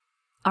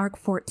Arc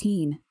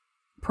 14.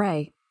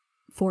 Prey.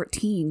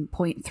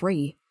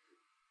 14.3.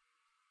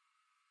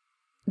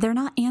 They're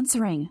not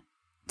answering,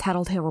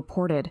 Tattletale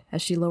reported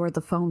as she lowered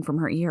the phone from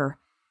her ear.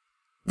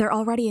 They're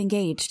already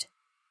engaged.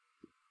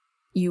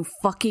 You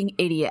fucking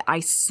idiot, I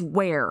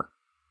swear.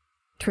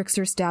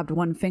 Trickster stabbed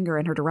one finger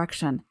in her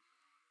direction.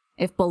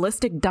 If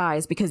Ballistic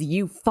dies because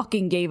you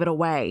fucking gave it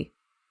away.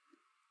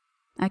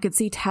 I could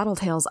see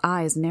Tattletale's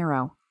eyes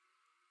narrow.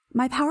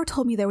 My power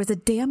told me there was a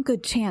damn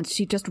good chance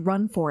she'd just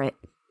run for it.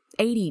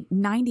 80,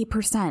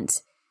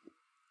 90%.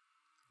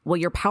 Well,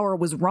 your power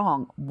was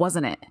wrong,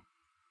 wasn't it?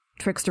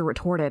 Trickster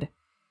retorted.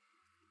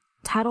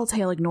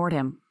 Tattletale ignored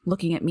him,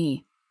 looking at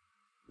me.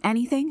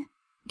 Anything?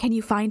 Can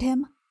you find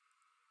him?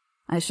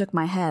 I shook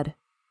my head.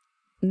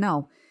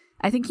 No,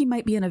 I think he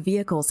might be in a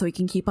vehicle so he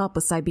can keep up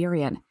with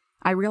Siberian.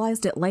 I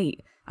realized it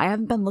late. I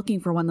haven't been looking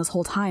for one this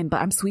whole time,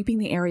 but I'm sweeping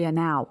the area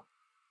now.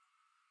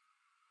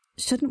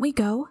 Shouldn't we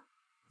go?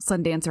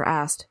 Sundancer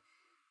asked.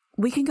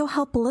 We can go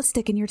help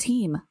Ballistic and your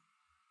team.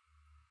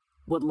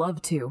 Would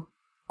love to,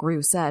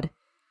 Gru said.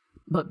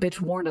 But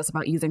Bitch warned us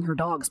about using her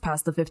dogs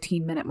past the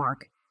 15-minute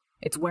mark.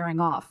 It's wearing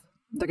off.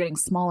 They're getting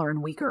smaller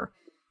and weaker.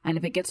 And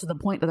if it gets to the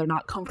point that they're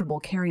not comfortable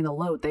carrying the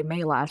load, they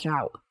may lash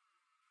out.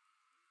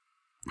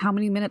 How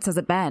many minutes has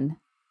it been?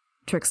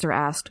 Trickster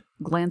asked,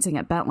 glancing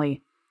at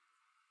Bentley.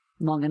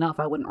 Long enough,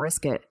 I wouldn't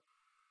risk it,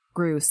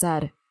 Gru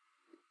said.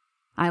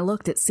 I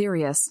looked at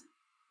Sirius.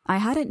 I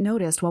hadn't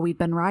noticed while we'd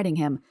been riding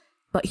him,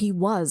 but he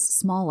was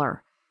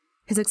smaller.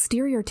 His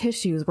exterior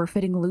tissues were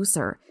fitting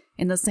looser,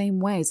 in the same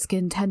way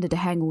skin tended to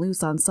hang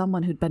loose on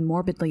someone who'd been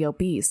morbidly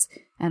obese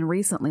and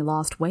recently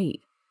lost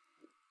weight.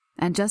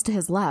 And just to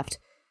his left,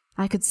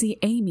 I could see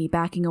Amy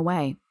backing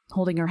away,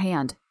 holding her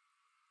hand.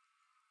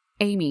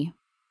 Amy,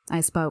 I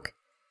spoke.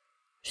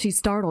 She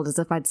startled as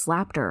if I'd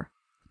slapped her.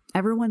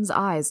 Everyone's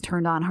eyes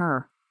turned on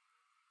her.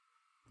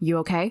 You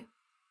okay?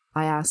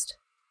 I asked.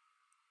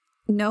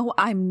 No,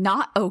 I'm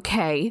not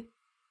okay.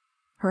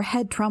 Her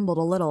head trembled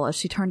a little as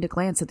she turned to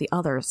glance at the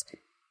others.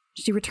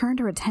 She returned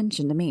her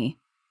attention to me.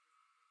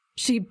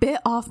 She bit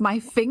off my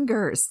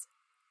fingers.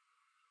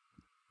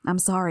 I'm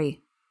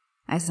sorry,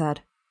 I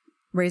said,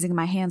 raising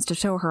my hands to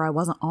show her I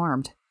wasn't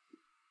armed.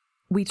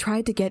 We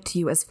tried to get to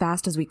you as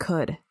fast as we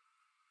could.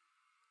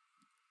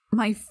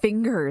 My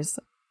fingers,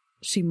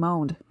 she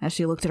moaned as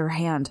she looked at her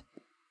hand.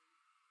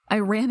 I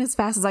ran as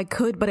fast as I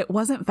could, but it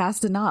wasn't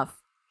fast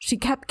enough. She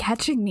kept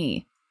catching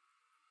me.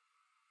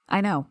 I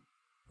know.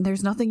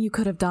 There's nothing you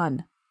could have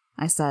done,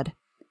 I said.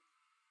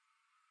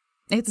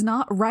 It's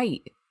not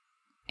right.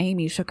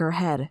 Amy shook her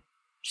head.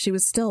 She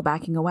was still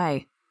backing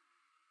away.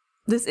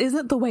 This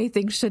isn't the way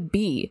things should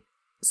be.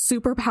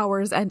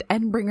 Superpowers and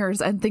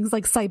Endbringers and things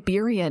like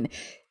Siberian.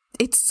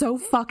 It's so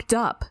fucked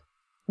up.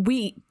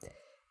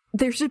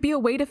 There should be a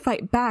way to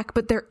fight back,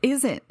 but there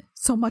isn't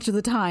so much of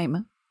the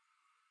time.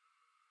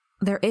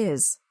 There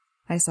is,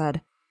 I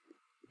said.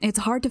 It's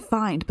hard to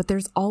find, but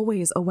there's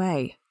always a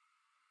way.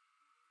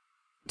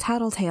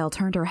 Tattletale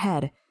turned her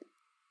head.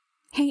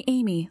 Hey,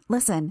 Amy,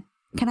 listen.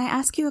 Can I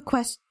ask you a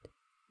question?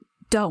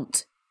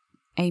 Don't,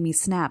 Amy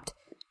snapped,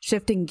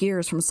 shifting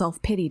gears from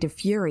self-pity to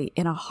fury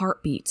in a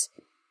heartbeat.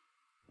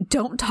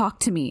 Don't talk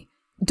to me.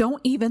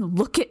 Don't even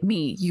look at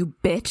me, you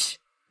bitch.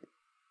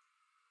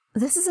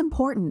 This is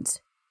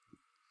important.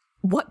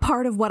 What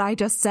part of what I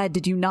just said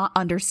did you not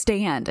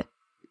understand?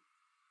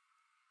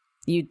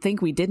 You'd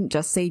think we didn't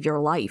just save your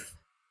life,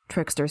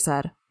 Trickster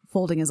said,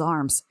 folding his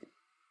arms.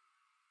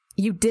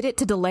 You did it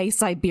to delay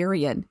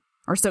Siberian,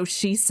 or so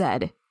she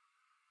said,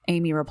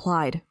 Amy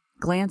replied,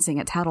 glancing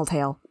at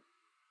Tattletale.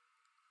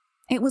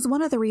 It was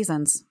one of the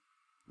reasons,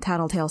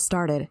 Tattletale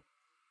started.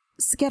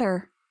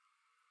 Skitter.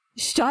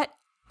 Shut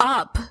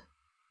up!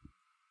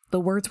 The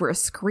words were a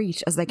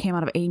screech as they came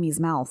out of Amy's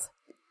mouth.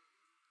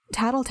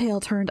 Tattletale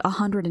turned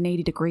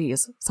 180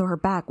 degrees, so her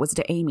back was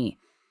to Amy,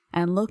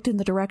 and looked in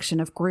the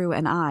direction of Gru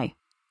and I.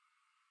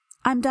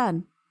 I'm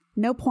done.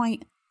 No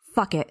point.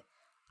 Fuck it.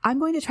 I'm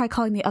going to try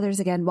calling the others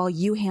again while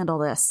you handle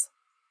this.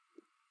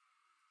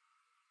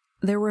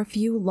 There were a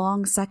few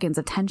long seconds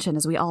of tension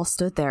as we all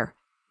stood there,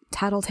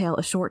 Tattletale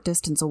a short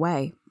distance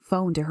away,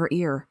 phone to her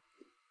ear.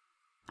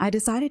 I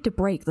decided to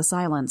break the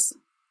silence.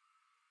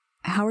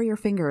 How are your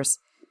fingers?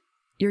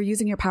 You're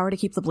using your power to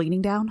keep the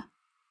bleeding down?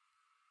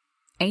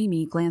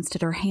 Amy glanced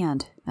at her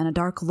hand, and a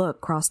dark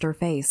look crossed her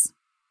face.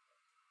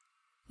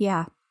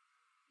 Yeah.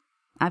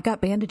 I've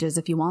got bandages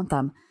if you want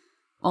them.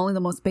 Only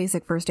the most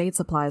basic first aid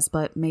supplies,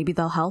 but maybe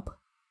they'll help?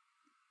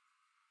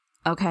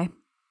 Okay.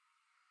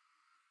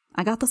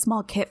 I got the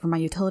small kit from my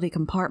utility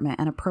compartment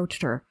and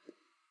approached her.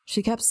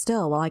 She kept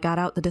still while I got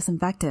out the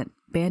disinfectant,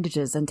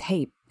 bandages, and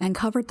tape, and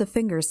covered the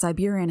fingers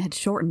Siberian had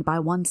shortened by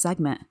one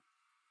segment.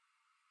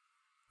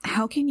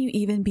 How can you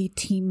even be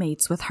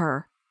teammates with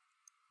her?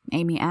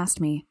 Amy asked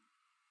me.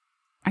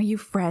 Are you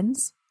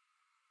friends?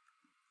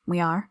 We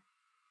are.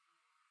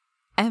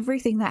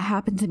 Everything that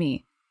happened to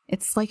me,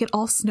 it's like it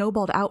all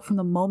snowballed out from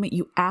the moment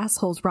you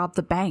assholes robbed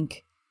the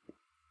bank.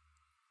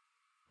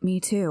 Me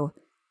too.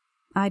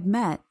 I'd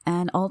met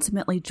and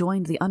ultimately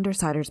joined the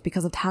Undersiders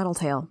because of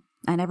Tattletale,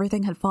 and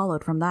everything had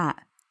followed from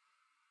that.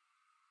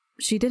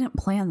 She didn't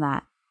plan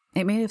that.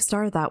 It may have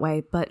started that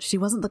way, but she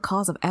wasn't the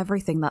cause of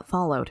everything that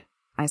followed,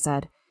 I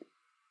said.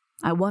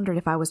 I wondered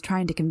if I was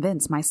trying to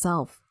convince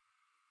myself.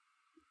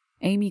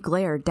 Amy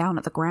glared down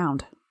at the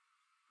ground.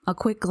 A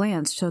quick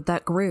glance showed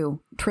that Gru,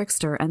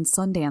 Trickster, and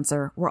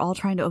Sundancer were all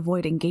trying to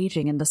avoid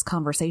engaging in this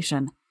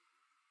conversation.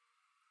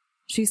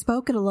 She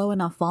spoke at a low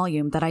enough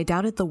volume that I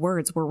doubted the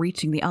words were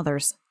reaching the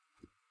others.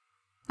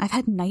 I've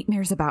had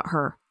nightmares about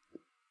her.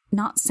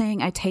 Not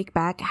saying I take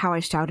back how I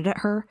shouted at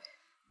her,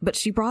 but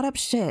she brought up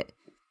shit,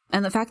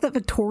 and the fact that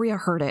Victoria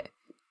heard it,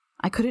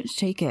 I couldn't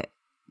shake it.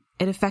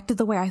 It affected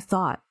the way I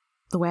thought,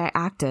 the way I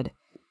acted.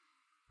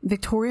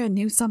 Victoria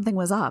knew something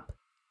was up.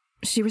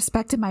 She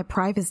respected my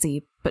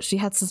privacy, but she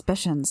had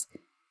suspicions.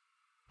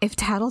 If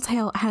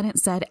Tattletale hadn't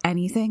said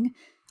anything,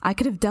 I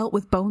could have dealt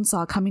with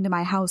Bonesaw coming to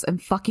my house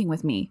and fucking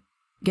with me,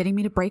 getting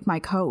me to break my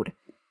code.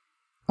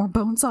 Or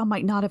Bonesaw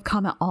might not have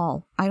come at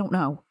all, I don't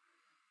know.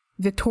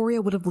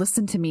 Victoria would have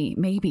listened to me,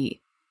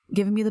 maybe,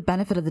 given me the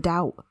benefit of the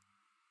doubt.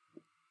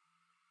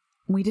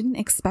 We didn't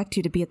expect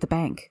you to be at the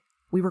bank.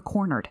 We were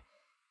cornered.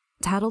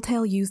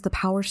 Tattletale used the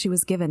power she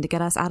was given to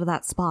get us out of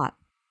that spot.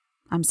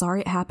 I'm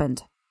sorry it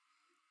happened.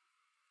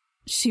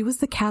 She was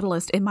the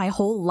catalyst in my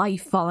whole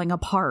life falling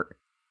apart.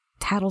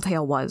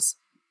 Tattletale was.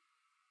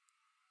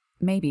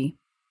 Maybe.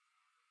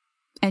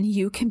 And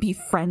you can be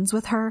friends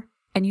with her,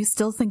 and you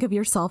still think of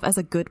yourself as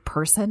a good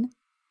person?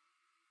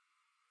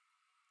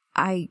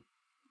 I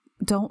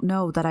don't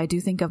know that I do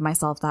think of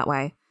myself that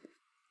way.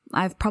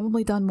 I've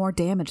probably done more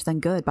damage than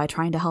good by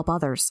trying to help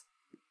others.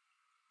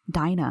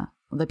 Dinah,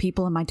 the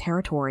people in my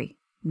territory,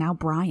 now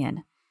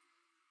Brian.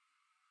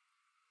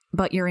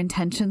 But your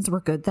intentions were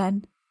good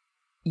then?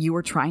 You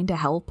were trying to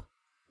help?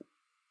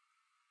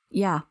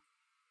 Yeah.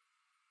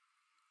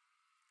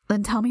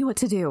 Then tell me what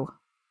to do.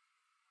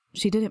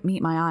 She didn't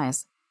meet my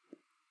eyes.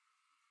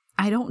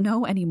 I don't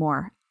know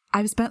anymore.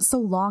 I've spent so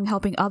long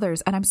helping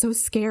others, and I'm so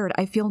scared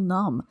I feel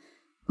numb.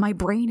 My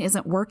brain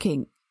isn't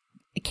working.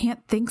 I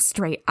can't think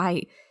straight.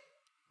 I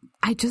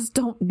just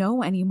don't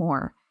know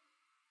anymore.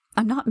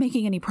 I'm not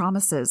making any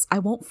promises. I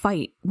won't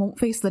fight, won't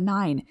face the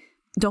 9.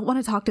 Don't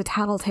want to talk to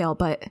Tattletale,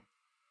 but...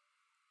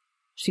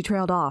 She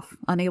trailed off,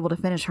 unable to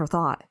finish her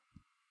thought.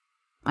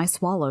 I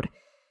swallowed.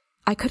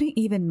 I couldn't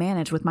even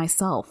manage with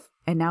myself,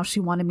 and now she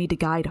wanted me to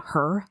guide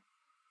her?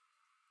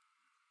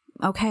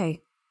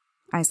 Okay,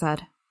 I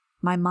said.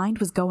 My mind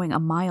was going a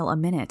mile a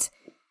minute.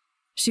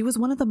 She was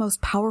one of the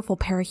most powerful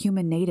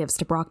parahuman natives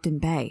to Brockton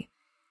Bay.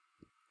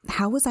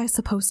 How was I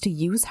supposed to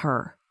use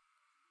her?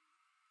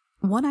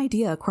 One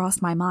idea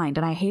crossed my mind,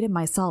 and I hated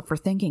myself for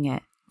thinking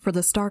it, for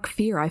the stark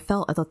fear I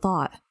felt at the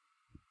thought.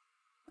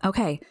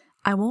 Okay,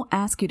 I won't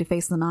ask you to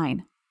face the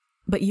 9,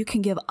 but you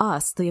can give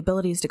us the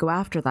abilities to go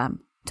after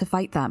them, to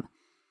fight them.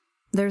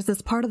 There's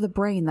this part of the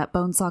brain that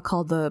Bonesaw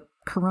called the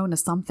Corona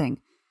something.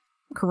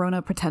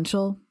 Corona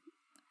potential?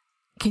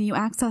 Can you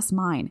access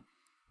mine?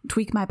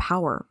 Tweak my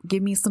power,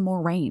 give me some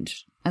more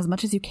range, as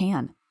much as you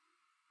can.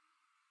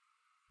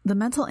 The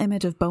mental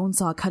image of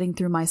Bonesaw cutting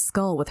through my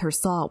skull with her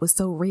saw was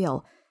so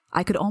real,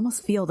 I could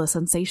almost feel the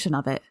sensation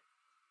of it.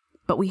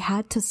 But we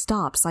had to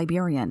stop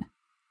Siberian.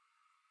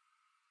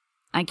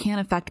 I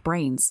can't affect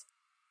brains.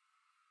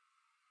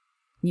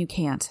 You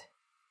can't.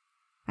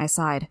 I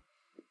sighed.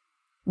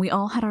 We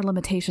all had our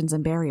limitations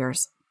and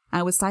barriers.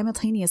 I was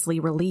simultaneously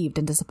relieved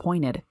and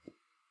disappointed.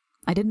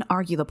 I didn't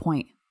argue the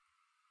point.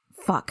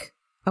 Fuck.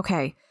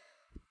 Okay.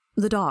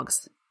 The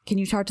dogs. Can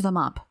you charge them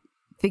up?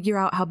 Figure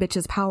out how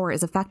Bitch's power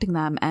is affecting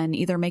them and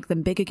either make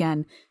them big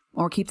again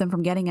or keep them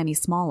from getting any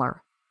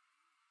smaller.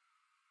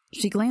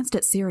 She glanced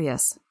at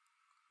Sirius.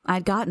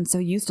 I'd gotten so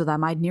used to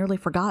them I'd nearly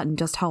forgotten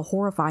just how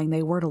horrifying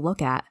they were to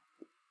look at.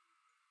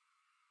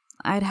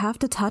 I'd have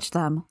to touch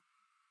them.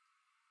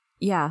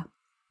 Yeah,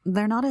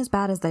 they're not as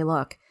bad as they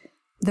look.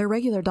 They're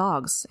regular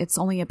dogs, it's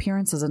only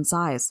appearances and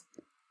size.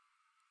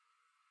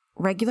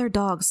 Regular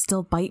dogs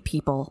still bite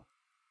people.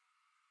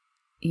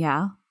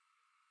 Yeah?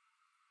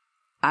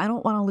 I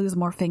don't want to lose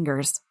more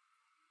fingers.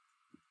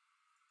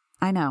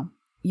 I know,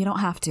 you don't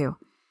have to.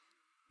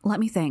 Let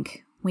me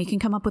think. We can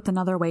come up with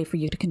another way for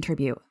you to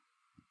contribute.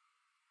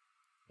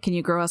 Can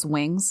you grow us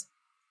wings?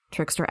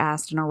 Trickster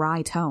asked in a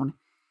wry tone.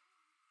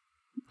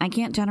 I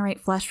can't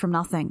generate flesh from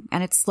nothing,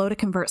 and it's slow to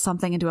convert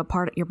something into a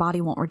part your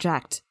body won't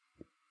reject.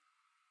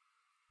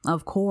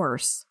 Of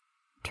course,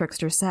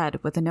 Trickster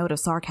said with a note of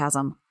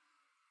sarcasm.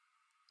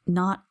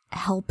 Not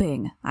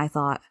helping, I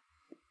thought.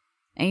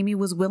 Amy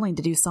was willing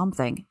to do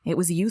something. It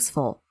was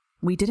useful.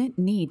 We didn't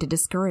need to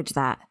discourage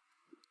that.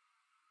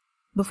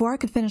 Before I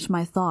could finish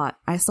my thought,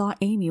 I saw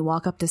Amy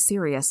walk up to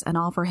Sirius and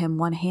offer him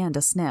one hand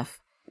to sniff.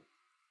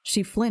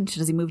 She flinched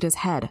as he moved his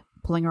head,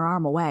 pulling her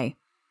arm away.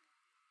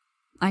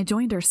 I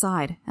joined her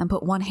side and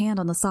put one hand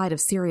on the side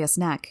of Sirius'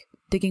 neck,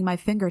 digging my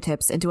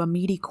fingertips into a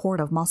meaty cord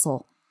of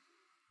muscle.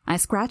 I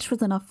scratched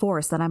with enough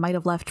force that I might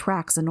have left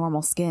tracks in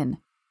normal skin.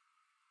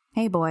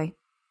 Hey, boy.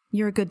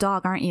 You're a good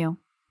dog, aren't you?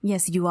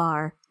 Yes, you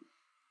are.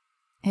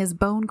 His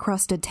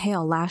bone-crusted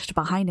tail lashed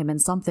behind him in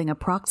something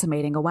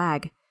approximating a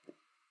wag.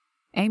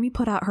 Amy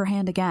put out her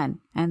hand again,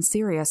 and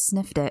Sirius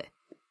sniffed it.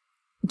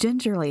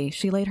 Gingerly,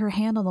 she laid her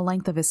hand on the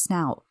length of his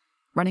snout,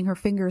 running her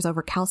fingers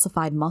over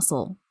calcified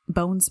muscle,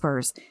 bone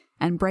spurs,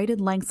 and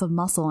braided lengths of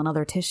muscle and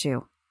other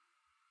tissue.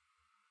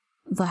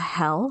 "The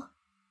hell?"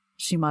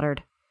 she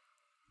muttered.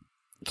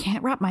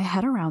 "Can't wrap my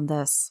head around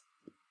this."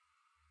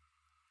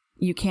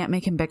 "You can't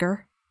make him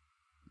bigger?"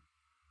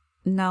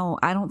 "No,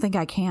 I don't think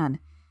I can.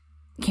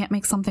 Can't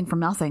make something from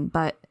nothing,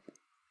 but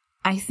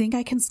I think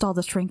I can stall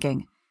the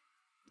shrinking.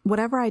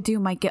 Whatever I do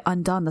might get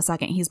undone the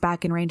second he's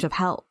back in range of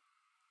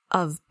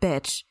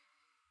bitch.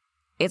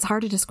 It's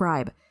hard to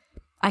describe.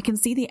 I can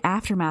see the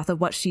aftermath of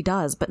what she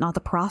does, but not the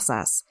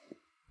process.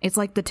 It's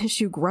like the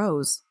tissue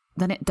grows,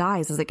 then it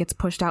dies as it gets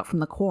pushed out from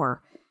the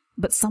core,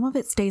 but some of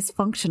it stays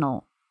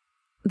functional.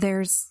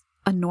 There's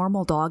a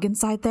normal dog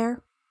inside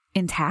there,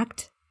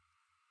 intact."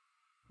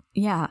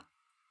 "Yeah."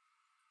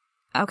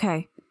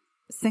 "Okay,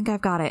 think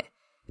I've got it.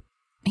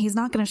 He's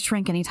not going to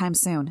shrink anytime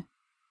soon."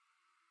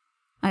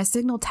 I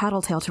signaled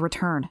Tattletale to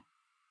return.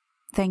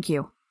 "Thank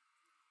you."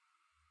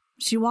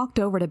 She walked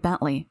over to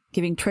Bentley,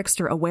 giving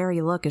Trickster a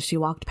wary look as she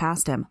walked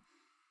past him.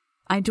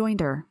 I joined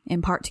her,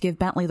 in part to give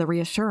Bentley the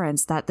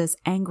reassurance that this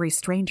angry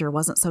stranger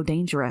wasn't so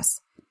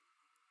dangerous.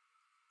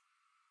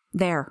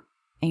 "There,"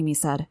 Amy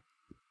said.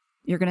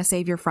 "You're going to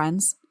save your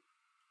friends?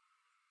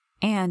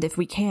 And if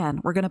we can,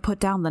 we're going to put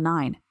down the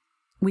 9.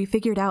 We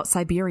figured out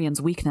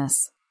Siberian's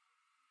weakness."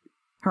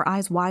 Her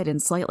eyes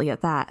widened slightly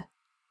at that.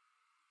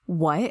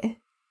 "What?"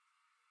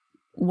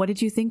 "What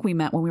did you think we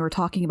meant when we were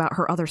talking about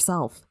her other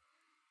self?"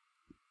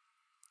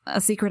 "A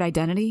secret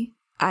identity?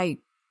 I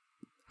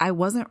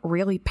wasn't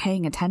really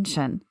paying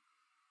attention."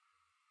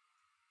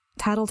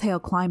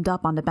 Tattletale climbed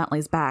up onto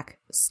Bentley's back,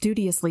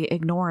 studiously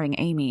ignoring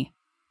Amy.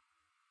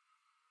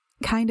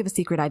 "Kind of a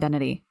secret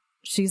identity.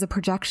 She's a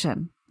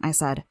projection," I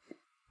said,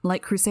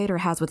 "like Crusader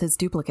has with his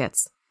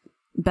duplicates.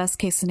 Best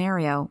case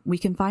scenario, we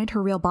can find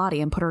her real body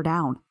and put her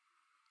down."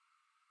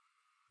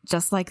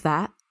 "Just like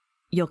that?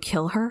 You'll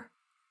kill her?"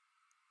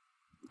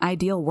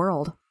 "Ideal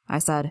world," I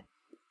said.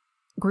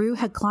 Gru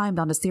had climbed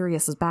onto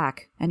Sirius's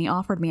back, and he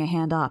offered me a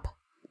hand up.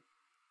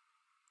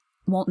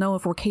 "Won't know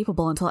if we're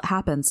capable until it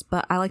happens,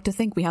 but I like to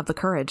think we have the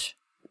courage."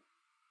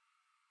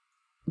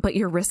 "But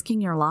you're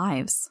risking your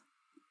lives."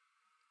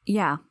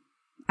 "Yeah."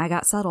 I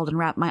got settled and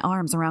wrapped my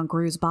arms around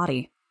Gru's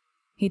body.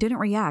 He didn't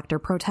react or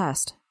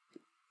protest.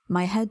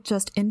 My head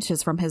just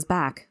inches from his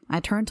back, I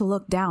turned to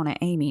look down at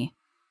Amy.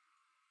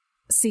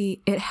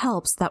 "See, it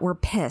helps that we're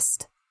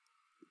pissed."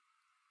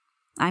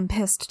 "I'm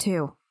pissed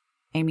too,"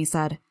 Amy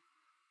said.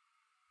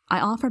 I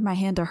offered my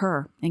hand to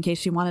her in case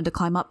she wanted to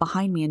climb up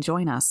behind me and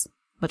join us,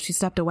 but she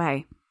stepped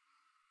away.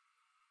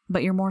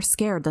 "But you're more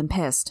scared than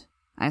pissed,"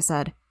 I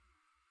said.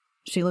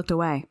 She looked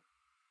away.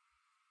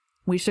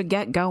 "We should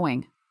get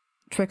going,"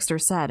 Trickster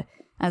said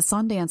as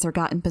Sundancer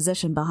got in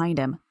position behind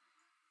him.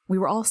 We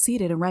were all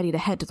seated and ready to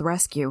head to the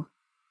rescue.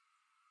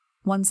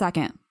 "1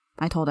 second,"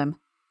 I told him.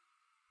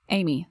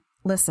 "Amy,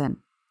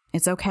 listen.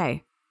 It's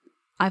okay.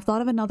 I've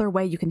thought of another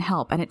way you can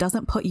help, and it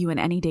doesn't put you in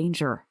any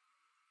danger."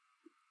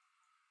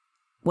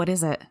 "What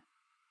is it?"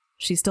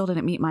 She still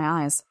didn't meet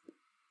my eyes.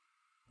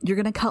 "You're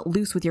going to cut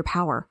loose with your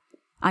power.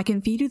 I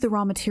can feed you the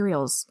raw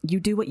materials. You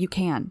do what you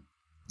can.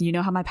 You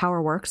know how my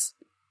power works?"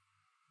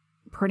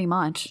 "Pretty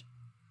much."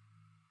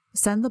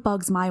 "Send the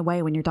bugs my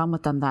way when you're done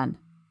with them, then."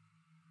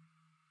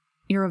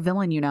 "You're a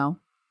villain, you know.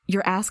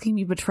 You're asking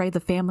me to betray the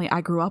family I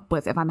grew up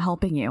with if I'm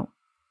helping you."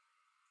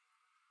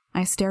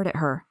 I stared at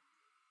her.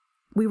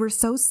 We were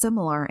so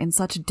similar in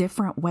such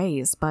different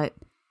ways, but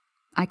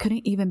I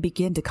couldn't even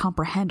begin to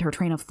comprehend her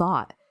train of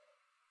thought.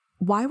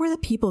 Why were the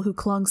people who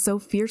clung so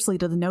fiercely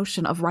to the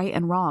notion of right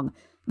and wrong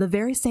the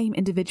very same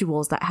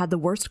individuals that had the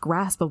worst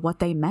grasp of what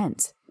they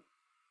meant?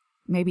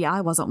 Maybe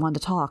I wasn't one to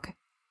talk.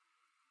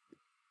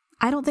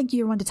 "I don't think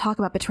you're one to talk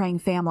about betraying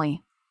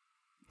family,"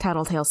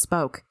 Tattletale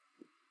spoke.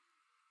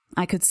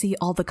 I could see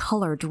all the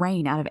color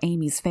drain out of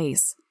Amy's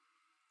face.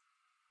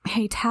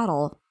 "Hey,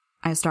 Tattle,"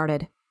 I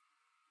started.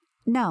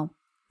 "No.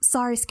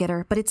 Sorry,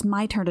 Skitter, but it's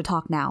my turn to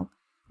talk now.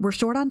 We're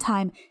short on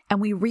time, and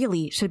we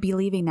really should be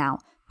leaving now,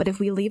 but if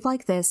we leave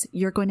like this,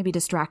 you're going to be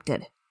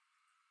distracted."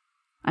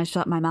 I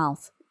shut my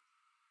mouth.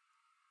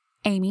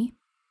 "Amy,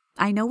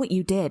 I know what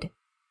you did."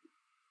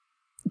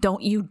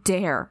 "Don't you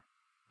dare,"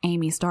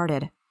 Amy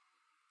started.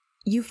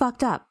 "You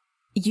fucked up.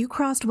 You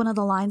crossed one of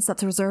the lines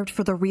that's reserved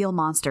for the real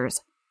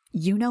monsters.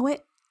 You know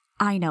it.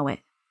 I know it."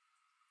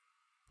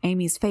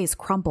 Amy's face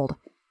crumpled.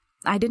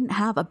 I didn't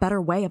have a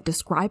better way of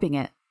describing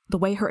it, the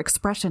way her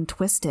expression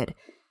twisted,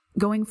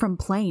 going from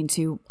plain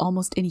to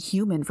almost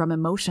inhuman from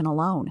emotion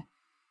alone.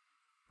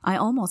 I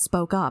almost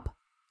spoke up.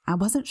 I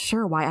wasn't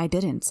sure why I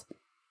didn't.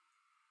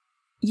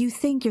 "You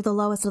think you're the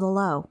lowest of the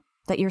low,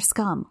 that you're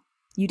scum.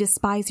 You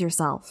despise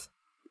yourself."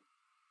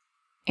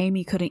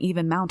 Amy couldn't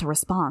even mount a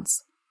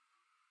response.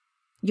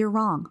 "You're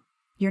wrong.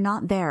 You're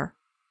not there.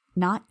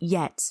 Not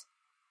yet."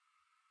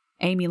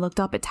 Amy looked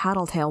up at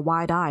Tattletale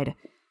wide-eyed.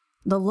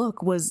 The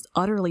look was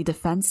utterly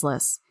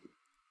defenseless.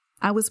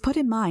 I was put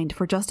in mind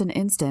for just an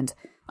instant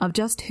of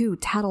just who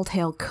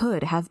Tattletale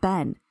could have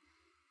been.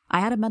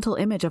 I had a mental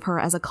image of her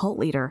as a cult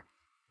leader,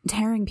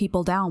 tearing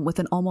people down with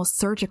an almost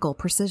surgical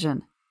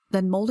precision,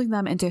 then molding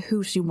them into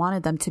who she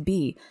wanted them to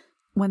be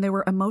when they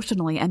were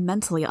emotionally and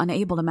mentally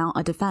unable to mount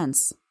a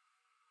defense.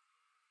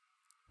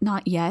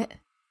 "Not yet?"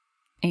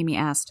 Amy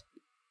asked.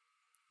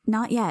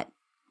 "Not yet.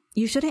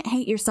 You shouldn't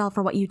hate yourself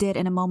for what you did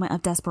in a moment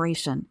of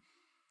desperation.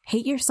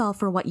 Hate yourself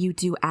for what you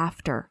do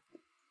after.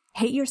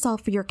 Hate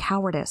yourself for your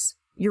cowardice,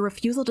 your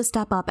refusal to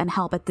step up and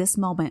help at this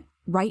moment,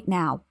 right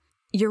now.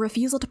 Your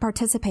refusal to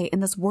participate in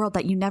this world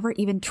that you never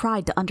even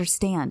tried to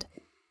understand.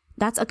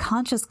 That's a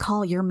conscious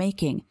call you're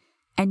making,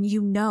 and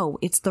you know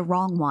it's the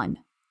wrong one."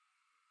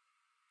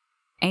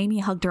 Amy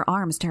hugged her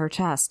arms to her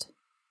chest.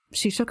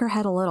 She shook her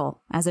head a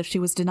little, as if she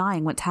was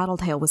denying what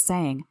Tattletale was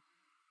saying.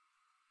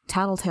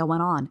 Tattletale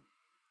went on.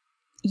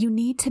 "You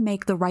need to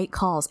make the right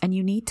calls, and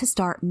you need to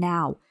start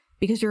now,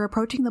 because you're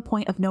approaching the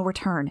point of no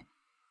return.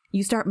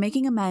 You start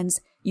making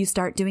amends, you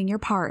start doing your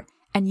part,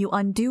 and you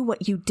undo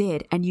what you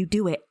did, and you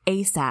do it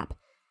ASAP.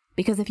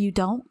 Because if you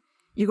don't,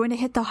 you're going to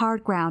hit the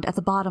hard ground at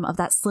the bottom of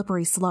that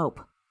slippery slope."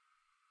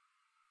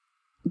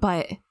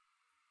 "But..."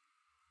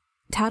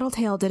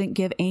 Tattletale didn't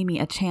give Amy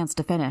a chance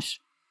to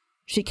finish.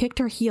 She kicked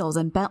her heels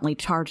and Bentley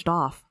charged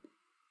off.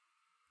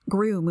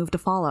 Gru moved to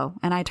follow,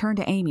 and I turned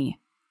to Amy.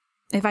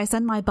 "If I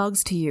send my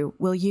bugs to you,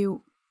 will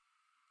you..."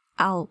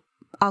 I'll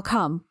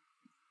come."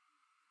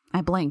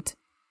 I blinked.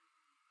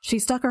 She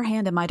stuck her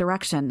hand in my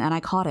direction, and I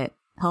caught it,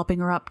 helping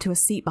her up to a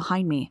seat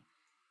behind me.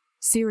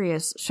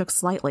 Sirius shook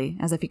slightly,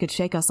 as if he could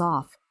shake us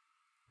off.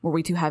 Were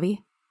we too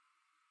heavy?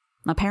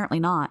 Apparently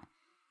not.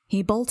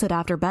 He bolted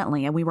after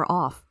Bentley, and we were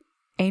off,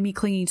 Amy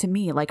clinging to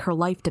me like her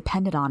life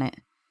depended on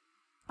it.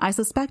 I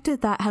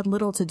suspected that had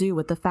little to do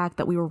with the fact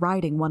that we were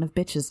riding one of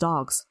Bitch's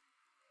dogs.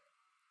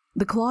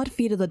 The clawed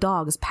feet of the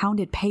dogs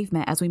pounded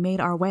pavement as we made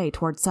our way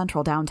toward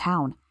central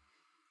downtown.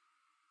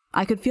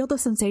 I could feel the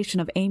sensation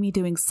of Amy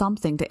doing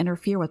something to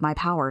interfere with my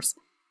powers.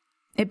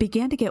 It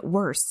began to get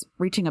worse,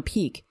 reaching a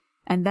peak,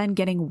 and then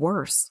getting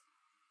worse.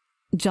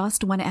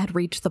 Just when it had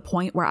reached the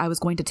point where I was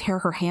going to tear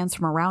her hands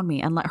from around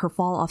me and let her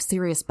fall off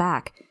Sirius'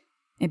 back,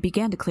 it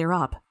began to clear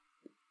up.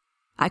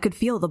 I could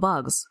feel the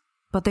bugs,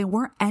 but they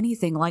weren't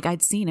anything like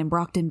I'd seen in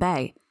Brockton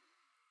Bay.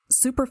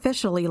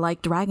 Superficially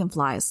like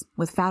dragonflies,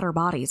 with fatter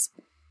bodies.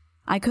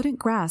 I couldn't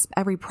grasp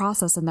every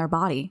process in their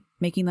body,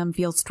 making them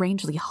feel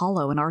strangely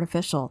hollow and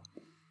artificial.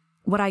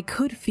 What I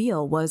could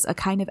feel was a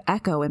kind of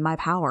echo in my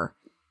power.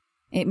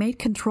 It made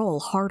control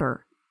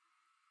harder.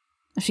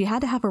 She had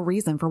to have a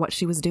reason for what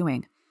she was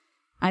doing.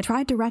 I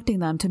tried directing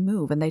them to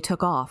move and they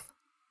took off.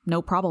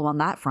 No problem on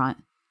that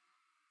front.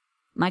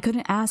 I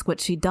couldn't ask what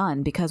she'd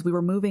done because we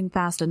were moving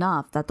fast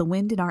enough that the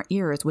wind in our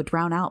ears would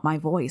drown out my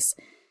voice,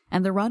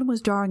 and the run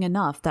was jarring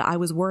enough that I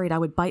was worried I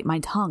would bite my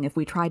tongue if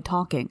we tried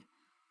talking.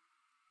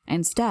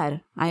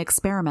 Instead, I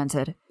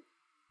experimented.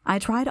 I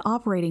tried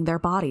operating their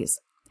bodies,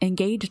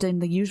 engaged in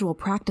the usual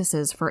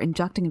practices for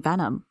injecting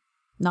venom.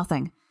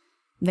 Nothing.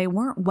 They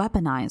weren't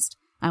weaponized,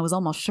 I was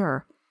almost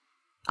sure.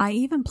 I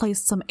even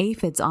placed some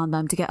aphids on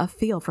them to get a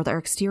feel for their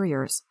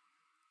exteriors.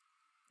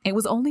 It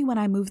was only when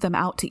I moved them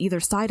out to either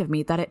side of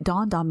me that it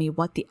dawned on me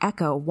what the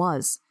echo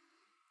was.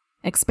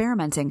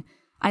 Experimenting,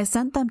 I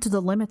sent them to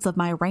the limits of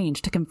my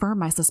range to confirm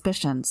my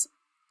suspicions.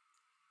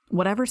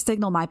 Whatever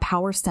signal my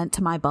power sent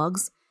to my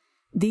bugs,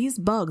 these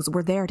bugs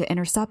were there to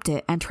intercept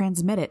it and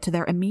transmit it to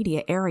their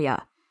immediate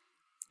area.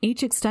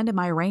 Each extended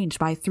my range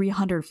by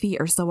 300 feet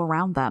or so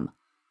around them.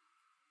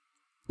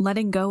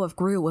 Letting go of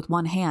Gru with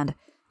one hand,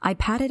 I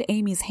patted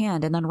Amy's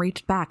hand and then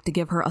reached back to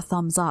give her a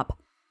thumbs up.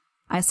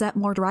 I set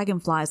more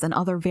dragonflies and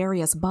other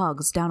various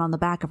bugs down on the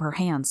back of her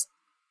hands.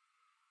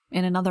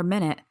 In another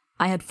minute,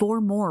 I had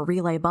 4 more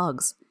relay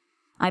bugs.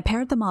 I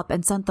paired them up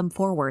and sent them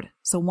forward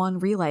so one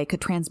relay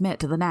could transmit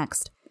to the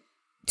next.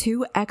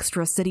 2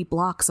 extra city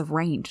blocks of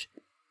range.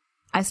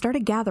 I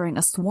started gathering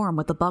a swarm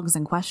with the bugs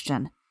in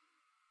question.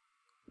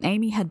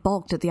 Amy had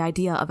balked at the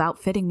idea of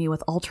outfitting me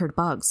with altered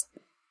bugs.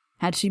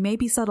 Had she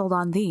maybe settled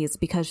on these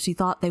because she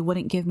thought they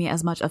wouldn't give me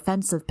as much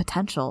offensive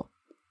potential?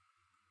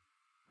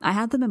 I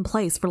had them in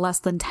place for less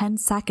than 10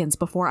 seconds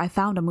before I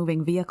found a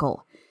moving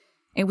vehicle.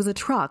 It was a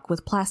truck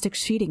with plastic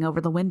sheeting over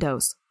the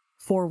windows,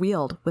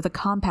 4-wheeled with a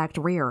compact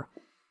rear.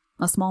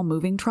 A small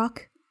moving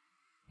truck?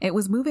 It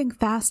was moving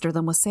faster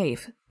than was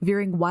safe,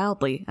 veering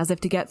wildly as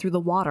if to get through the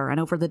water and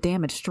over the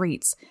damaged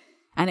streets,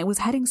 and it was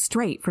heading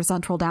straight for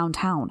central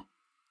downtown.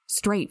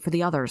 Straight for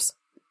the others.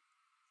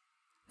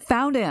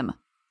 "Found him!"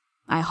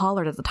 I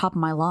hollered at the top of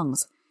my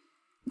lungs.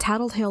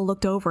 Tattletale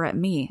looked over at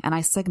me and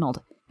I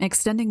signaled,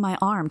 extending my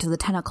arm to the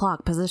 10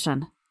 o'clock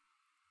position.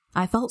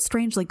 I felt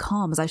strangely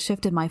calm as I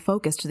shifted my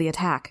focus to the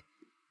attack.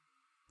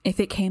 If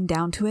it came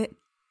down to it,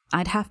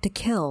 I'd have to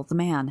kill the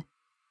man.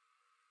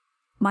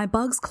 My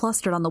bugs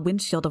clustered on the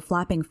windshield of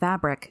flapping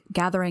fabric,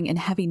 gathering in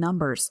heavy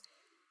numbers.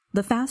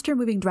 The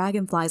faster-moving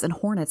dragonflies and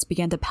hornets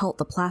began to pelt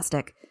the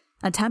plastic,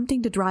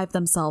 attempting to drive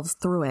themselves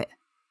through it.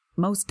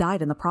 Most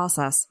died in the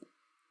process.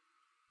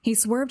 He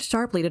swerved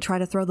sharply to try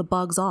to throw the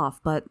bugs off,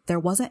 but there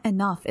wasn't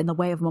enough in the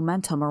way of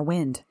momentum or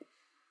wind.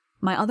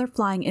 My other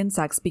flying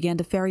insects began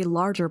to ferry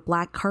larger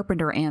black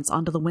carpenter ants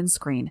onto the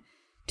windscreen,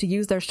 to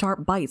use their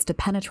sharp bites to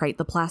penetrate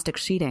the plastic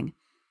sheeting.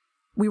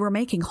 We were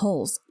making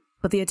holes,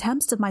 but the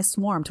attempts of my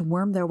swarm to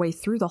worm their way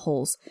through the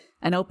holes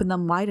and open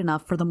them wide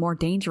enough for the more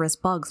dangerous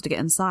bugs to get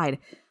inside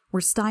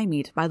were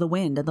stymied by the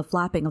wind and the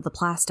flapping of the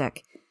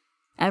plastic.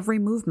 Every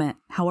movement,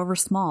 however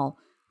small,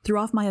 threw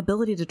off my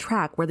ability to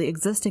track where the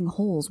existing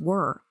holes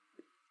were.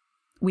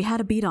 We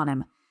had a beat on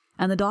him,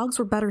 and the dogs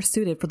were better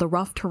suited for the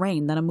rough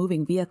terrain than a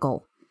moving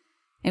vehicle.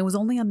 It was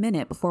only a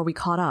minute before we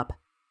caught up.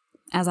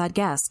 As I'd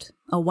guessed,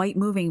 a white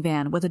moving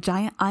van with a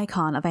giant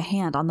icon of a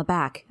hand on the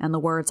back and the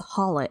words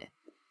 "Haul it."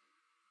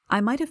 I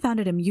might have found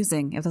it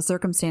amusing if the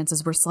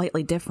circumstances were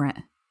slightly different.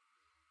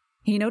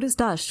 He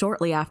noticed us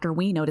shortly after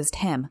we noticed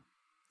him.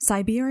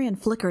 Siberian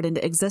flickered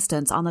into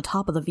existence on the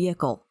top of the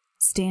vehicle,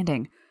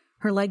 standing,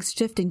 her legs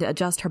shifting to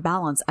adjust her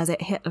balance as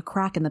it hit a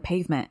crack in the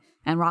pavement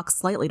and rocked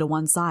slightly to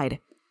one side.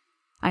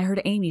 I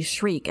heard Amy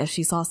shriek as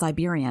she saw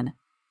Siberian.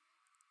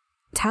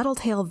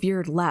 Tattletale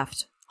veered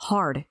left,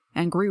 hard,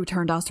 and Gru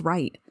turned us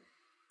right.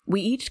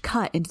 We each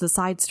cut into the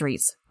side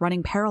streets,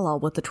 running parallel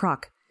with the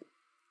truck.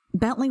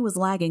 Bentley was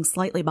lagging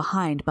slightly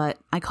behind, but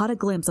I caught a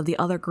glimpse of the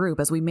other group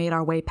as we made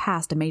our way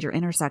past a major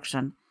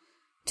intersection.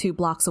 2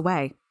 blocks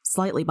away,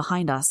 slightly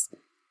behind us.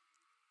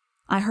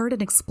 I heard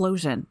an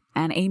explosion,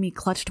 and Amy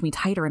clutched me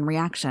tighter in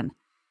reaction.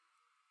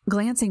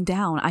 Glancing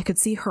down, I could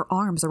see her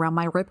arms around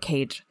my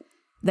ribcage.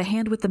 The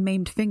hand with the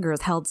maimed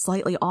fingers held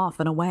slightly off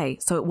and away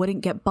so it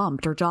wouldn't get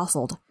bumped or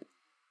jostled.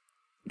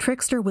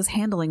 Trickster was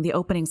handling the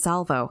opening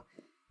salvo.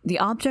 The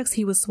objects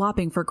he was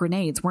swapping for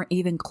grenades weren't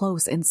even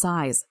close in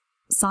size,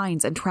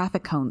 signs and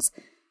traffic cones,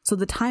 so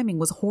the timing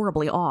was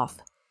horribly off.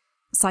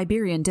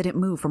 Siberian didn't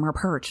move from her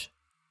perch.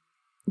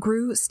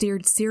 Gru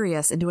steered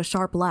Sirius into a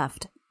sharp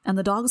left, and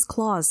the dog's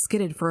claws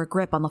skidded for a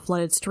grip on the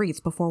flooded streets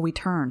before we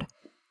turned.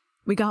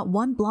 We got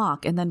 1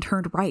 block and then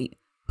turned right,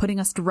 putting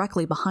us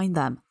directly behind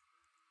them.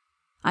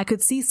 I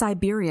could see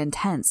Siberian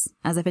tense,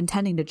 as if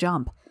intending to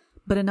jump,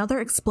 but another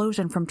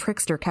explosion from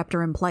Trickster kept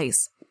her in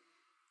place.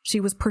 She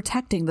was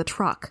protecting the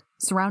truck,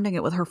 surrounding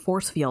it with her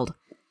force field.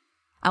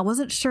 I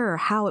wasn't sure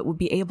how it would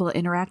be able to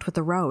interact with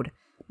the road,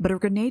 but a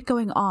grenade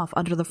going off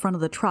under the front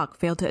of the truck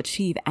failed to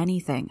achieve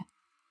anything.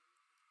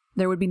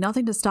 There would be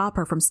nothing to stop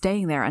her from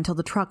staying there until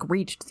the truck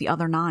reached the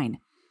other 9.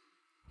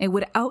 It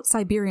would out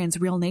Siberian's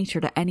real nature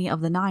to any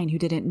of the 9 who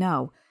didn't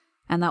know,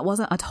 and that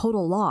wasn't a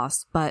total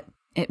loss, but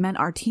it meant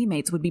our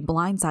teammates would be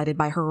blindsided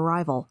by her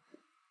arrival.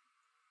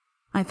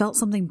 I felt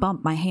something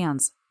bump my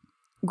hands.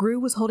 Gru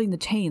was holding the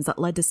chains that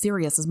led to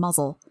Sirius's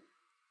muzzle.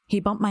 He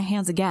bumped my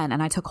hands again,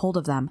 and I took hold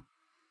of them.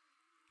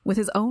 With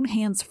his own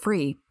hands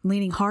free,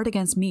 leaning hard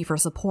against me for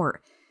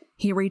support,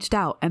 he reached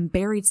out and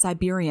buried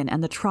Siberian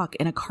and the truck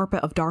in a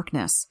carpet of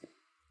darkness.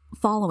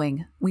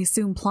 Following, we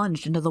soon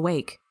plunged into the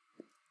wake.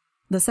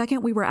 The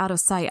second we were out of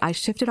sight, I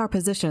shifted our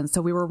position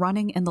so we were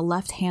running in the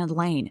left-hand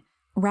lane,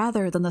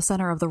 rather than the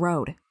center of the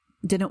road.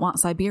 Didn't want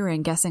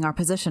Siberian guessing our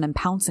position and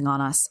pouncing on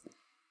us.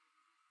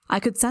 I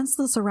could sense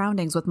the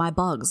surroundings with my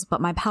bugs,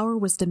 but my power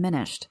was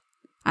diminished.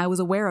 I was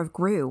aware of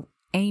Gru,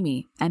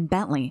 Amy, and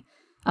Bentley,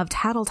 of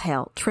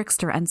Tattletale,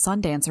 Trickster, and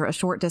Sundancer a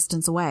short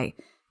distance away,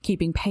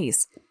 keeping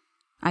pace.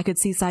 I could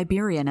see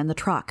Siberian in the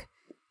truck.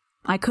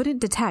 I couldn't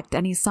detect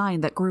any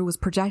sign that Gru was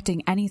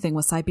projecting anything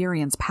with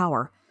Siberian's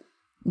power.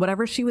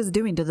 Whatever she was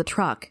doing to the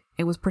truck,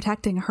 it was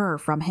protecting her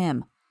from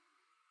him.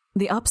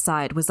 The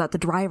upside was that the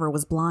driver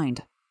was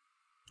blind.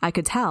 I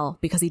could tell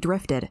because he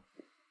drifted.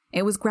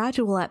 It was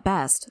gradual at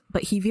best,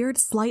 but he veered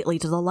slightly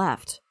to the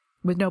left.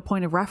 With no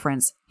point of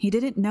reference, he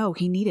didn't know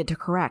he needed to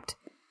correct.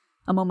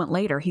 A moment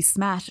later, he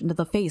smashed into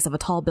the face of a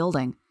tall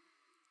building.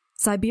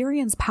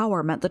 Siberian's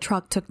power meant the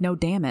truck took no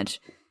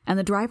damage, and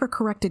the driver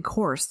corrected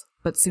course,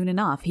 but soon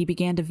enough he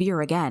began to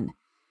veer again.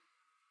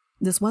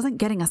 This wasn't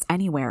getting us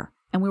anywhere,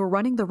 and we were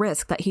running the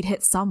risk that he'd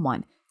hit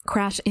someone,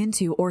 crash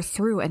into or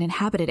through an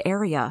inhabited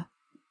area.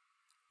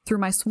 Through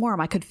my swarm,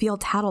 I could feel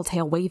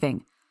Tattletale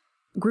waving.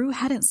 Gru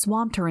hadn't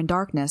swamped her in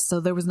darkness,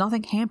 so there was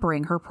nothing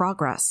hampering her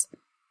progress.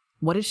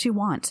 What did she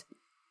want?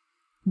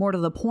 More to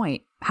the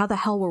point, how the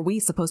hell were we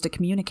supposed to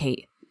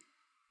communicate?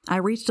 I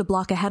reached a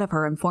block ahead of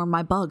her and formed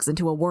my bugs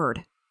into a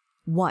word.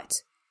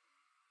 What?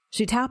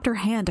 She tapped her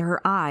hand to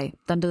her eye,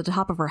 then to the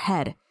top of her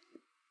head.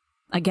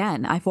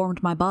 Again, I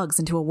formed my bugs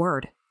into a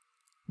word.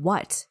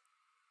 What?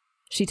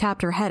 She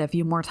tapped her head a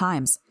few more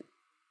times.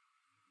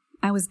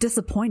 I was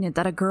disappointed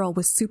that a girl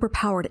with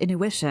superpowered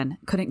intuition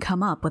couldn't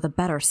come up with a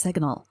better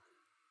signal.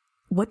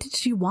 What did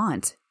she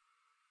want?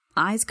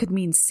 Eyes could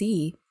mean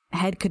see,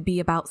 head could be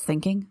about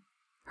thinking.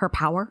 Her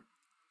power?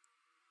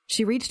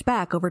 She reached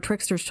back over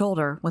Trickster's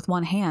shoulder with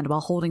one hand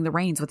while holding the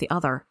reins with the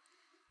other.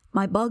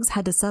 My bugs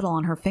had to settle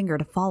on her finger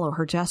to follow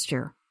her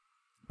gesture.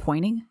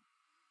 Pointing?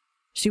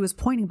 She was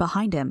pointing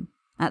behind him,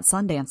 at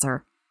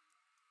Sundancer.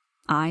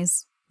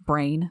 Eyes,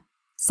 brain,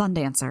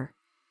 Sundancer.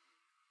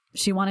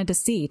 She wanted to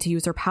see, to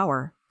use her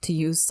power, to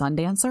use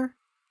Sundancer?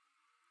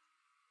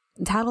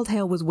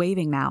 Tattletale was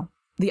waving now,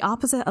 the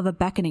opposite of a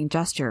beckoning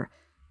gesture,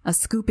 a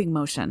scooping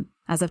motion,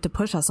 as if to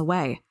push us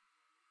away.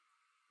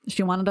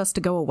 She wanted us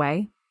to go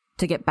away?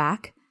 To get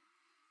back?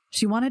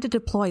 She wanted to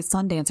deploy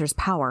Sundancer's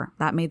power,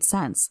 that made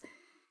sense.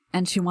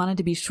 And she wanted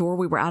to be sure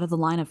we were out of the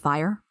line of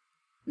fire?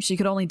 She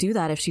could only do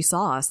that if she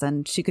saw us,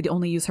 and she could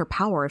only use her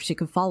power if she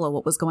could follow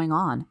what was going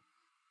on.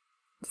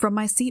 From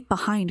my seat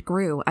behind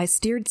Gru, I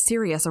steered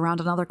Sirius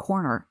around another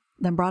corner,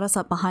 then brought us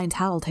up behind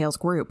Tattletale's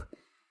group.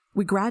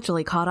 We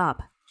gradually caught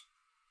up.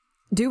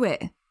 "Do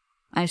it!"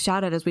 I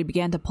shouted as we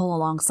began to pull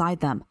alongside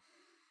them.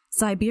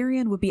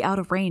 Siberian would be out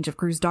of range of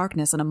Gru's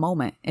darkness in a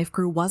moment if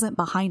Gru wasn't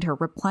behind her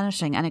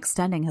replenishing and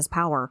extending his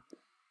power.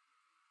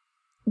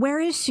 "Where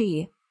is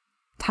she?"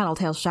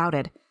 Tattletale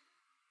shouted.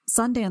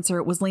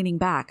 Sundancer was leaning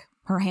back,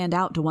 her hand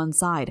out to one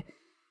side.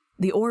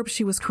 The orb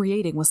she was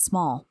creating was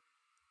small.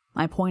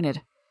 I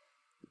pointed.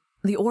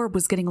 The orb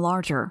was getting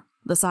larger,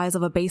 the size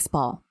of a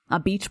baseball, a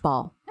beach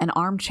ball, an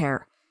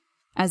armchair.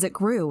 As it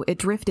grew, it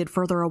drifted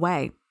further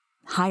away,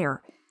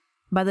 higher.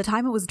 By the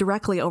time it was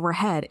directly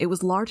overhead, it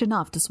was large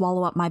enough to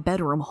swallow up my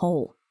bedroom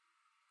whole.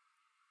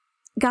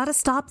 "Gotta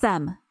stop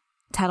them,"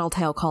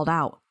 Tattletale called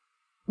out.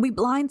 "We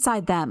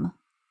blindside them."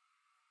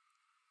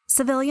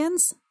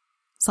 "Civilians?"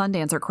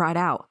 Sundancer cried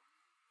out.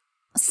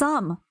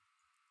 "Some."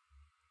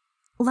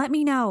 "Let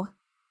me know,"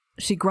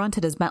 she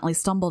grunted as Bentley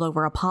stumbled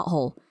over a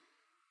pothole.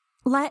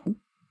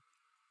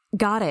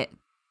 "Got it,"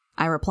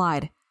 I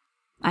replied.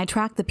 I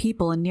tracked the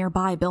people in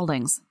nearby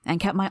buildings and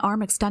kept my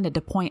arm extended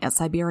to point at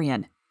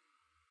Siberian.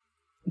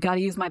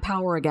 "Gotta use my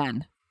power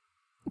again,"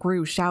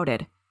 Gru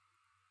shouted.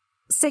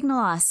 "Signal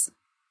us,"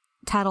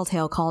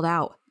 Tattletale called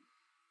out.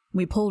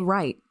 We pulled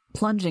right,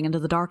 plunging into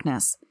the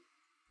darkness.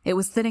 It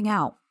was thinning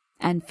out,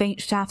 and faint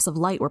shafts of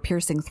light were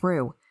piercing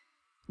through.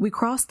 We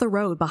crossed the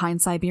road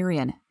behind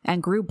Siberian,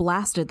 and Gru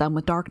blasted them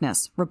with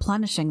darkness,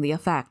 replenishing the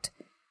effect.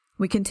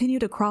 We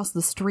continued across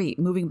the street,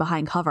 moving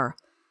behind cover.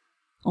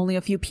 Only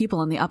a few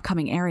people in the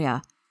upcoming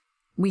area.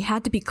 We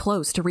had to be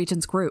close to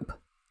Regent's group.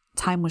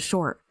 Time was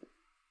short.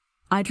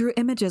 I drew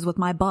images with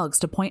my bugs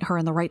to point her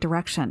in the right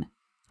direction,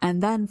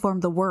 and then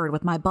formed the word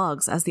with my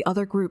bugs as the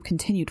other group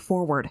continued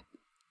forward.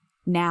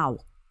 Now.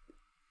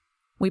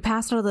 We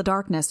passed out of the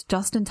darkness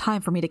just in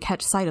time for me to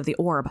catch sight of the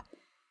orb.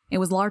 It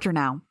was larger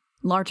now,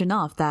 large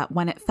enough that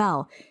when it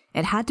fell,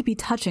 it had to be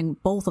touching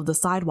both of the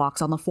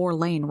sidewalks on the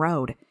 4-lane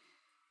road.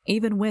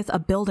 Even with a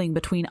building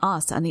between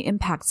us and the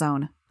impact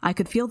zone, I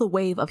could feel the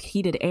wave of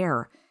heated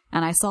air,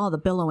 and I saw the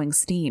billowing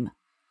steam.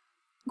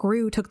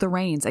 Gru took the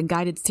reins and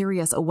guided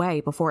Sirius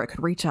away before it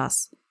could reach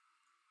us.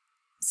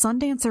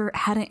 Sundancer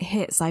hadn't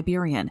hit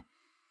Siberian.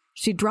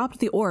 She dropped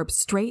the orb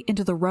straight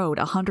into the road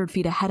 100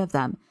 feet ahead of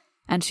them,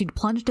 and she'd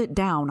plunged it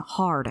down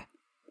hard.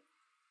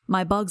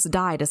 My bugs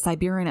died as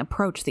Siberian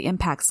approached the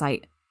impact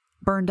site,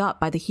 burned up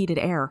by the heated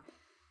air.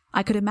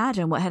 I could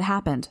imagine what had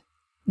happened.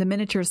 The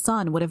miniature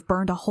sun would have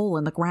burned a hole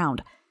in the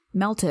ground,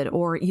 melted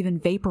or even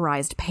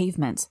vaporized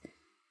pavement.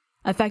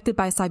 Affected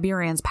by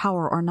Siberian's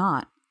power or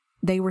not,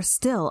 they were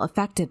still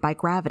affected by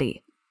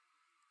gravity.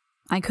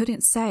 I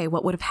couldn't say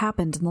what would have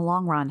happened in the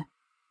long run.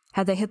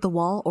 Had they hit the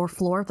wall or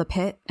floor of the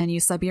pit and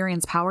used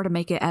Siberian's power to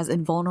make it as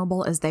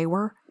invulnerable as they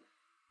were?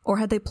 Or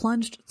had they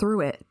plunged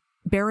through it,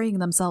 burying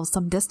themselves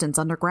some distance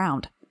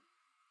underground?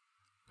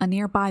 A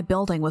nearby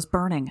building was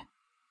burning.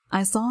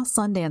 I saw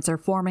Sundancer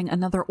forming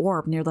another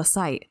orb near the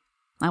site.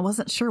 I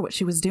wasn't sure what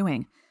she was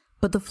doing,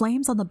 but the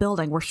flames on the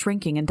building were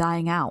shrinking and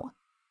dying out.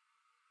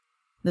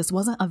 This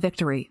wasn't a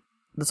victory.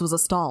 This was a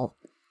stall.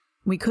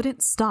 We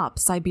couldn't stop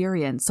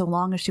Siberian so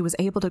long as she was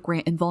able to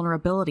grant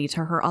invulnerability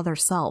to her other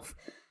self,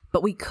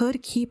 but we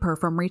could keep her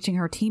from reaching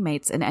her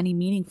teammates in any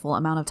meaningful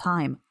amount of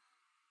time.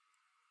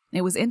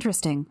 It was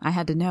interesting, I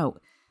had to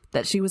note,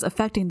 that she was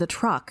affecting the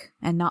truck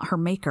and not her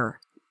maker.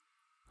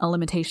 A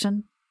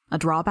limitation? A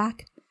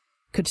drawback?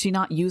 Could she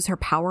not use her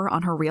power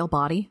on her real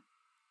body?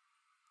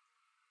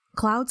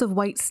 Clouds of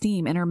white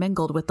steam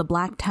intermingled with the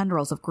black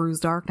tendrils of Gru's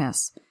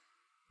darkness.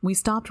 We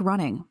stopped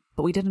running,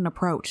 but we didn't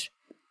approach.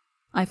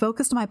 I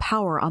focused my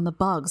power on the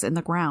bugs in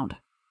the ground.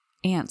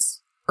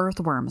 Ants,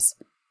 earthworms.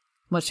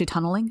 Was she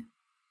tunneling?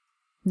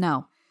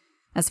 No.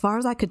 As far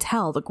as I could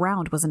tell, the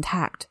ground was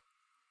intact.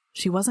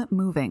 She wasn't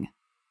moving.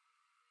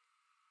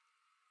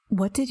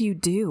 "What did you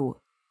do?"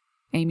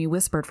 Amy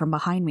whispered from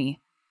behind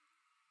me.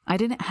 I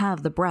didn't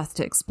have the breath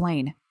to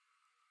explain.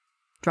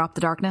 "Drop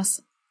the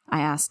darkness?"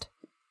 I asked.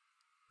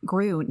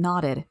 Gru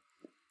nodded.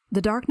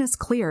 The darkness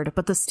cleared,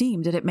 but the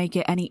steam didn't make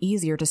it any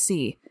easier to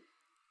see.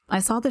 I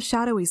saw the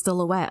shadowy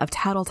silhouette of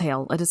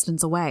Tattletale a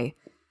distance away.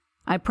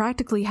 I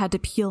practically had to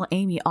peel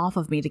Amy off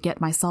of me to get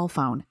my cell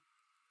phone.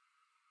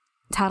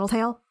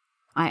 "Tattletale?"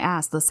 I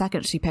asked the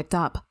second she picked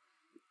up.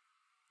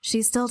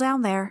 "She's still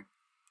down there,"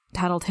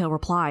 Tattletale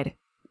replied.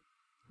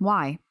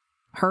 "Why?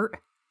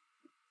 Hurt?"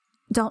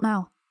 "Don't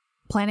know.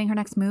 Planning her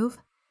next move?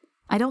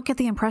 I don't get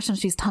the impression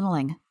she's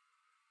tunneling."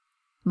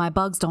 "My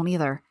bugs don't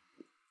either.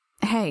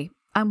 Hey,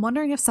 I'm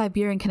wondering if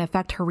Siberian can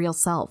affect her real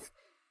self.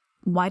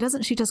 Why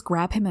doesn't she just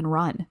grab him and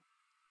run?"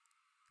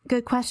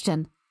 "Good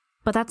question,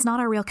 but that's not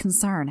our real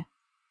concern."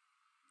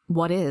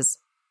 "What is?"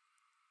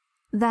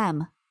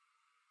 "Them."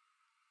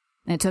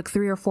 It took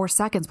 3 or 4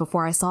 seconds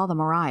before I saw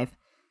them arrive,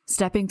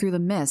 stepping through the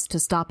mist to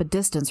stop a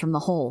distance from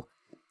the hole.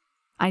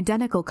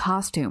 Identical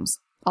costumes,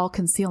 all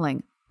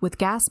concealing, with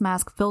gas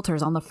mask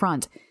filters on the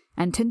front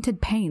and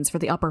tinted panes for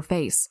the upper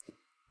face.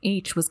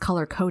 Each was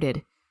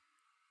color-coded.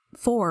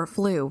 4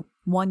 flew,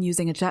 one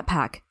using a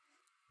jetpack.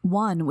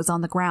 1 was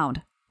on the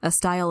ground, a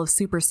style of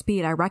super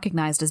speed I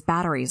recognized as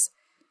batteries.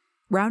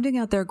 Rounding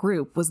out their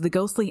group was the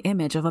ghostly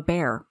image of a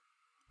bear.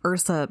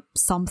 Ursa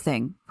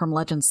something from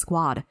Legend's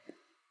squad.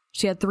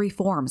 She had 3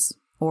 forms,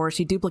 or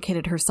she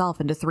duplicated herself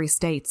into 3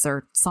 states,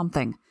 or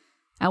something.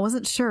 I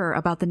wasn't sure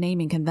about the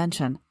naming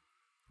convention.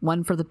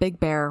 1 for the big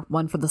bear,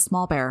 1 for the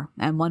small bear,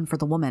 and 1 for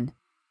the woman.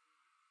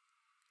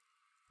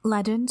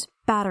 Legend,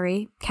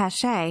 Battery,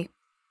 Cachet.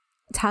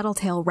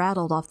 Tattletale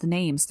rattled off the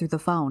names through the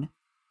phone.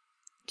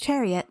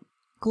 Chariot,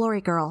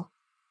 Glory Girl.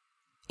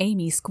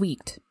 Amy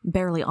squeaked,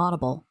 barely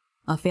audible,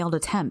 a failed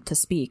attempt to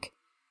speak.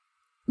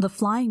 The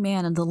flying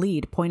man in the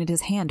lead pointed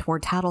his hand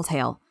toward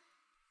Tattletale.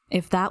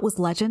 If that was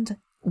Legend,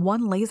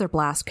 1 laser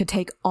blast could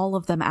take all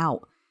of them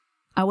out.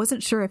 I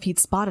wasn't sure if he'd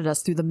spotted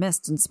us through the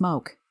mist and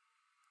smoke.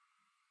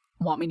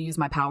 Want me to use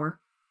my power?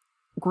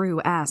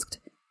 Gru asked.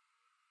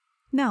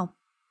 No.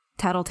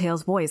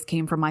 Tattletale's voice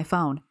came from my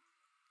phone.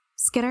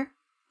 Skitter,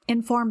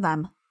 inform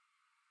them.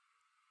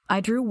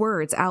 I drew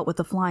words out with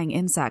the flying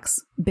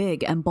insects,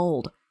 big and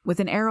bold, with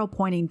an arrow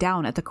pointing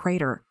down at the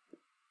crater.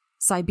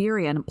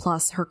 Siberian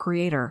plus her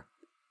creator.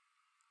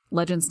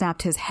 Legend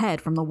snapped his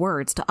head from the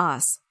words to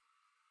us.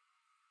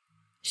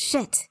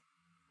 Shit,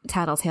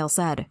 Tattletale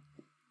said.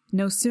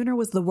 No sooner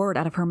was the word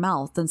out of her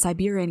mouth than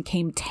Siberian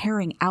came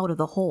tearing out of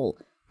the hole,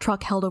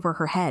 truck held over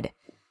her head.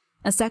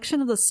 A section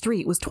of the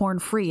street was torn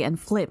free and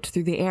flipped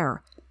through the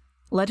air.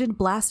 Legend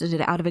blasted it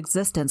out of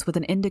existence with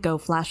an indigo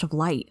flash of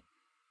light.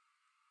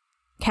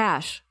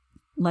 Cash,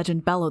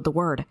 Legend bellowed the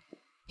word.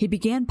 He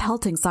began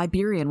pelting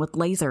Siberian with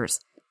lasers,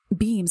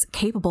 beams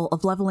capable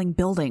of leveling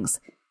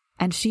buildings,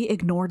 and she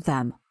ignored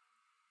them.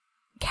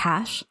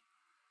 Cash?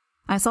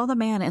 I saw the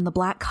man in the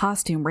black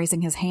costume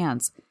raising his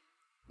hands.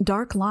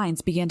 Dark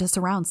lines began to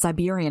surround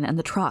Siberian and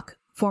the truck,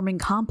 forming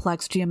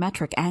complex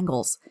geometric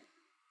angles.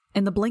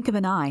 In the blink of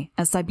an eye,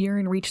 as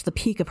Siberian reached the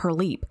peak of her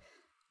leap,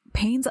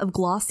 panes of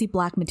glossy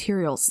black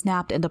material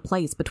snapped into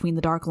place between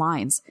the dark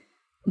lines.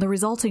 The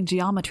resulting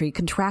geometry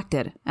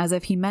contracted, as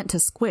if he meant to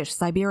squish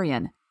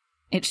Siberian.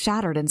 It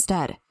shattered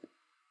instead.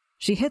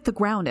 She hit the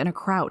ground in a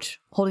crouch,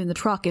 holding the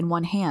truck in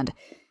one hand,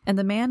 and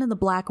the man in the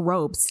black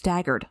robe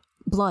staggered,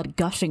 blood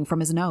gushing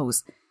from his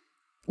nose.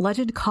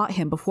 Legend caught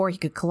him before he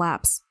could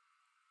collapse.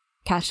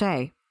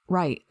 Cachet,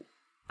 right.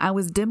 I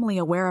was dimly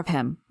aware of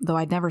him, though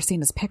I'd never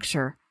seen his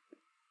picture.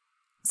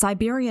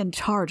 Siberian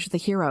charged the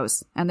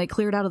heroes, and they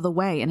cleared out of the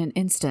way in an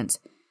instant.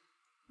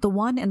 The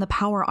one in the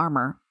power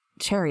armor,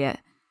 Chariot,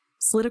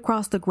 slid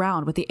across the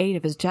ground with the aid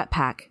of his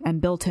jetpack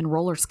and built-in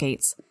roller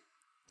skates.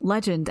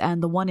 Legend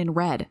and the one in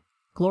red,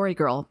 Glory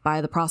Girl,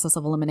 by the process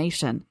of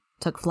elimination,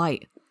 took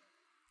flight.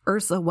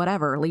 Ursa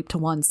whatever leaped to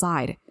one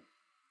side.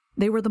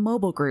 They were the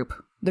mobile group,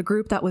 the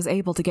group that was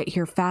able to get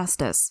here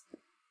fastest.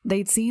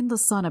 They'd seen the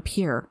sun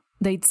appear,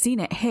 they'd seen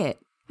it hit,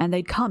 and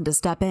they'd come to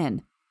step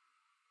in.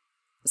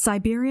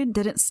 Siberian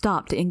didn't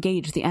stop to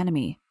engage the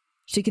enemy.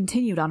 She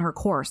continued on her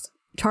course,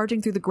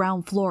 charging through the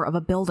ground floor of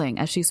a building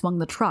as she swung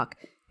the truck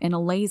in a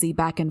lazy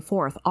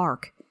back-and-forth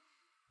arc.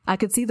 I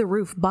could see the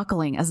roof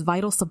buckling as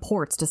vital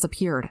supports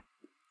disappeared.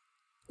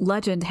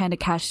 Legend handed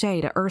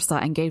Cachet to Ursa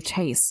and gave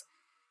chase.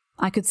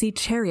 I could see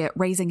Chariot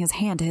raising his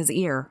hand to his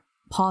ear,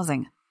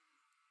 pausing.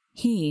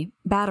 He,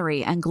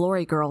 Battery, and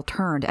Glory Girl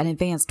turned and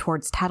advanced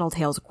towards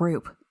Tattletale's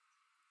group.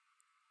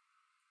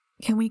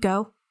 Can we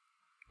go?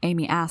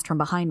 Amy asked from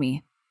behind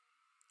me.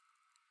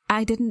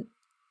 I didn't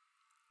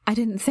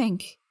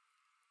think.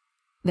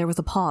 There was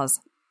a pause.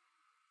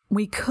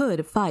 We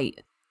could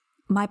fight.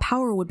 My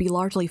power would be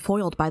largely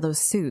foiled by those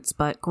suits,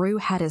 but Gru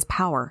had his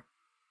power.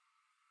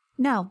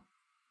 No,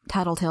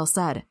 Tattletale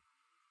said.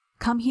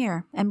 Come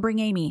here and bring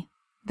Amy.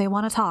 They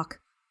want to talk.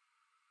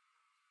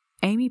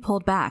 Amy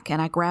pulled back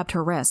and I grabbed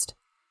her wrist.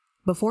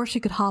 Before she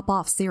could hop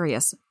off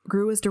Sirius,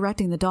 Gru was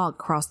directing the dog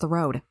across the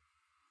road.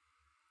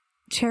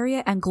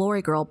 Chariot and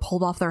Glory Girl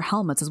pulled off their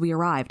helmets as we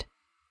arrived.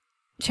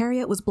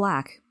 Chariot was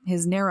black,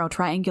 his narrow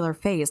triangular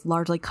face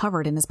largely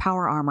covered in his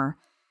power armor.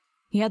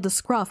 He had the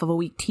scruff of a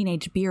weak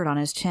teenage beard on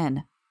his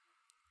chin.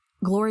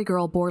 Glory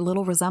Girl bore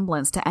little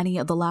resemblance to any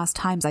of the last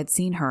times I'd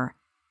seen her.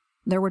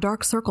 There were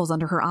dark circles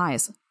under her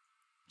eyes.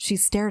 She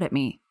stared at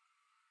me.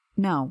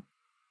 No,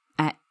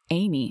 at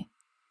Amy.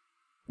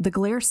 The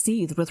glare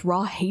seethed with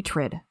raw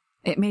hatred.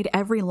 It made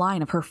every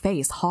line of her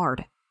face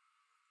hard.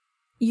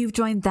 You've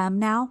joined them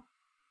now?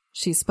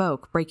 She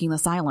spoke, breaking the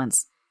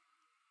silence.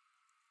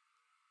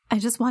 I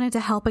just wanted to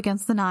help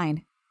against the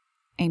 9,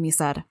 Amy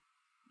said.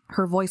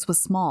 Her voice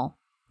was small,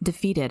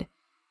 defeated.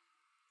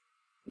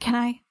 Can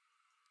I?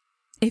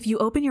 If you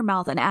open your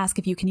mouth and ask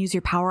if you can use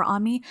your power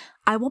on me,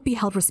 I won't be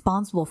held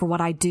responsible for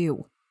what I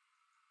do.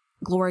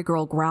 Glory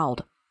Girl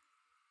growled.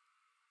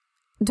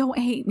 Don't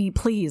hate me,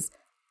 please.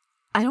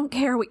 I don't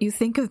care what you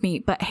think of me,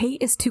 but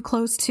hate is too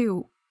close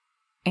to...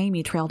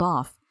 Amy trailed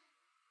off.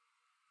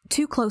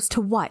 Too close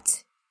to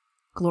what?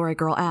 Glory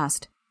Girl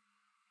asked.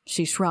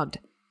 She shrugged.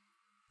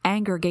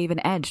 Anger gave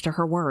an edge to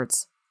her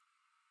words.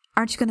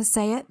 Aren't you going to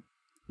say it?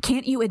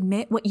 Can't you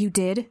admit what you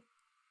did?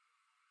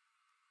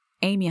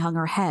 Amy hung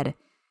her head,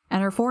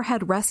 and her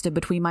forehead rested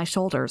between my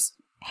shoulders,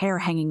 hair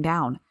hanging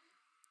down.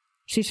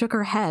 She shook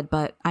her head,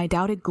 but I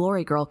doubted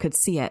Glory Girl could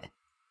see it.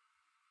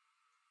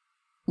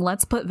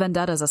 Let's put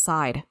vendettas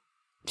aside,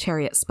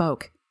 Chariot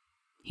spoke.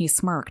 He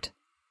smirked.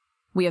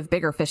 We have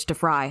bigger fish to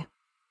fry.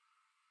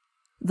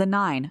 The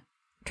 9,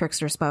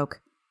 Trickster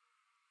spoke.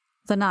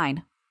 The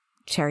 9,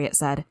 Chariot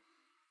said.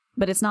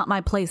 But it's not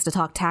my place to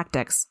talk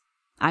tactics.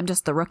 I'm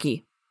just the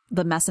rookie,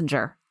 the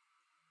messenger.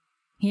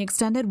 He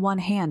extended one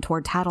hand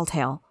toward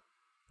Tattletale.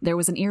 There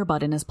was an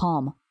earbud in his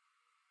palm.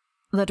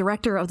 The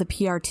director of the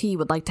PRT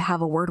would like to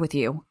have a word with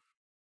you.